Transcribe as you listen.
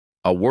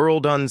A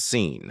World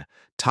Unseen,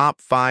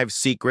 Top 5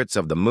 Secrets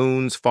of the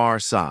Moon's Far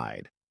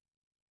Side.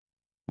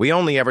 We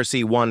only ever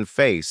see one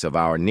face of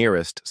our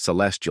nearest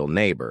celestial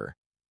neighbor,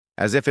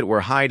 as if it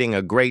were hiding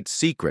a great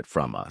secret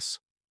from us.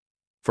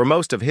 For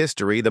most of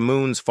history, the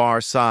moon's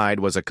far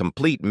side was a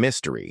complete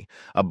mystery,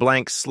 a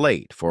blank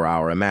slate for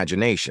our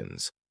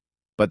imaginations.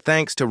 But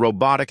thanks to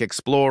robotic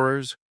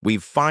explorers,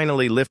 we've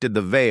finally lifted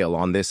the veil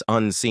on this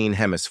unseen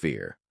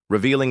hemisphere,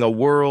 revealing a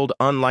world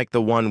unlike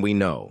the one we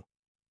know.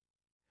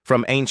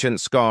 From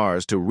ancient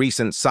scars to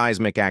recent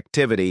seismic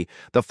activity,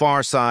 the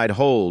far side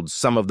holds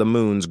some of the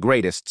moon's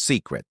greatest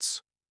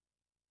secrets.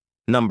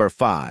 Number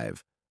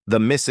 5. The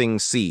Missing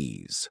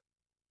Seas.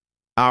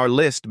 Our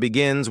list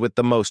begins with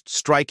the most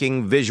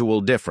striking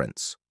visual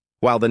difference.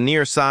 While the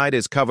near side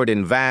is covered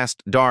in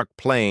vast, dark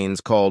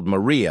plains called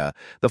Maria,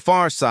 the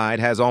far side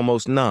has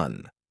almost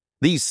none.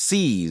 These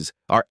seas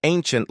are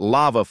ancient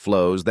lava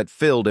flows that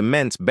filled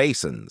immense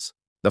basins.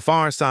 The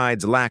far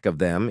side's lack of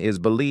them is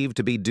believed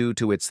to be due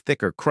to its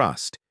thicker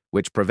crust,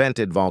 which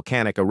prevented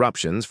volcanic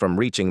eruptions from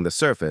reaching the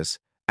surface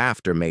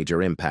after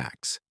major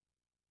impacts.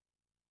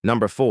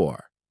 Number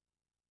 4.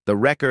 The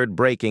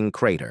record-breaking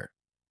crater.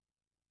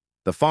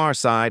 The far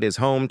side is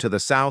home to the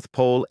South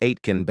Pole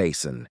Aitken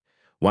Basin,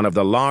 one of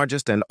the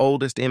largest and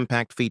oldest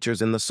impact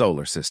features in the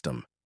solar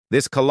system.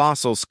 This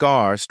colossal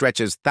scar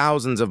stretches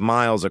thousands of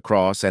miles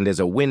across and is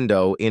a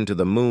window into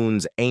the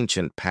moon's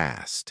ancient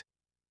past.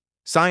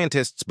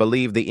 Scientists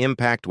believe the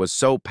impact was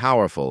so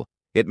powerful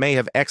it may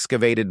have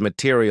excavated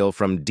material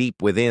from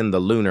deep within the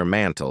lunar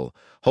mantle,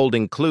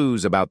 holding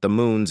clues about the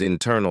moon's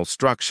internal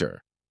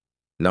structure.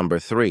 Number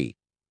 3.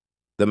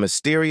 The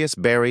mysterious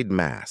buried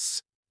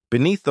mass.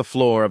 Beneath the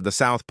floor of the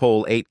South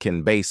Pole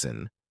Aitken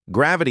Basin,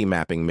 gravity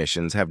mapping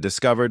missions have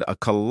discovered a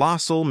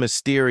colossal,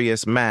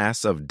 mysterious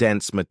mass of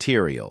dense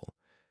material.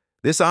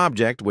 This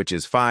object, which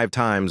is 5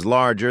 times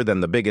larger than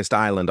the biggest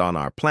island on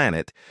our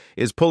planet,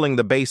 is pulling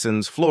the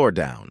basin's floor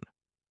down.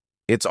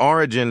 Its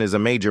origin is a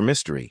major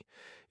mystery.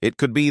 It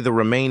could be the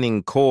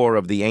remaining core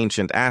of the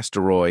ancient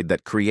asteroid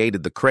that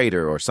created the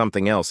crater or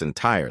something else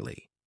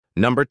entirely.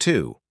 Number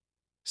 2.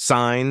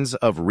 Signs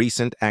of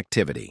recent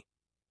activity.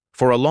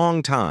 For a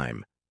long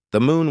time,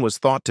 the moon was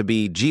thought to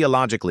be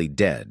geologically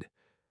dead,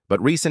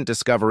 but recent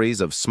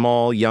discoveries of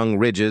small, young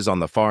ridges on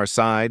the far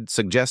side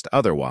suggest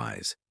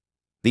otherwise.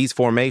 These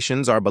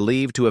formations are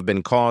believed to have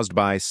been caused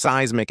by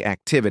seismic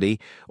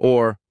activity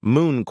or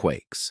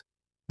moonquakes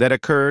that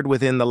occurred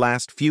within the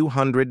last few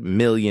 100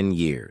 million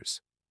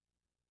years.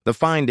 The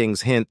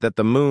findings hint that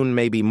the moon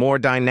may be more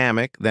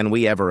dynamic than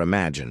we ever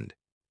imagined.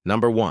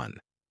 Number 1.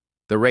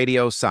 The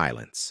radio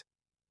silence.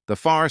 The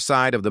far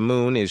side of the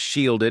moon is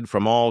shielded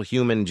from all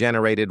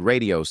human-generated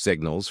radio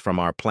signals from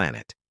our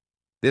planet.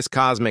 This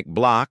cosmic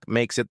block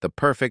makes it the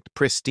perfect,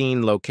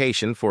 pristine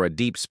location for a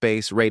deep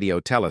space radio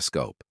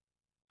telescope.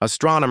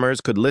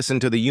 Astronomers could listen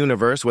to the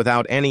universe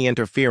without any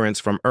interference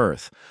from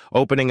Earth,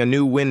 opening a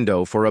new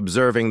window for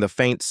observing the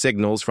faint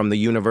signals from the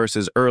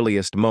universe's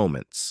earliest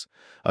moments.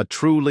 A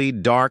truly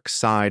dark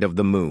side of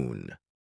the moon.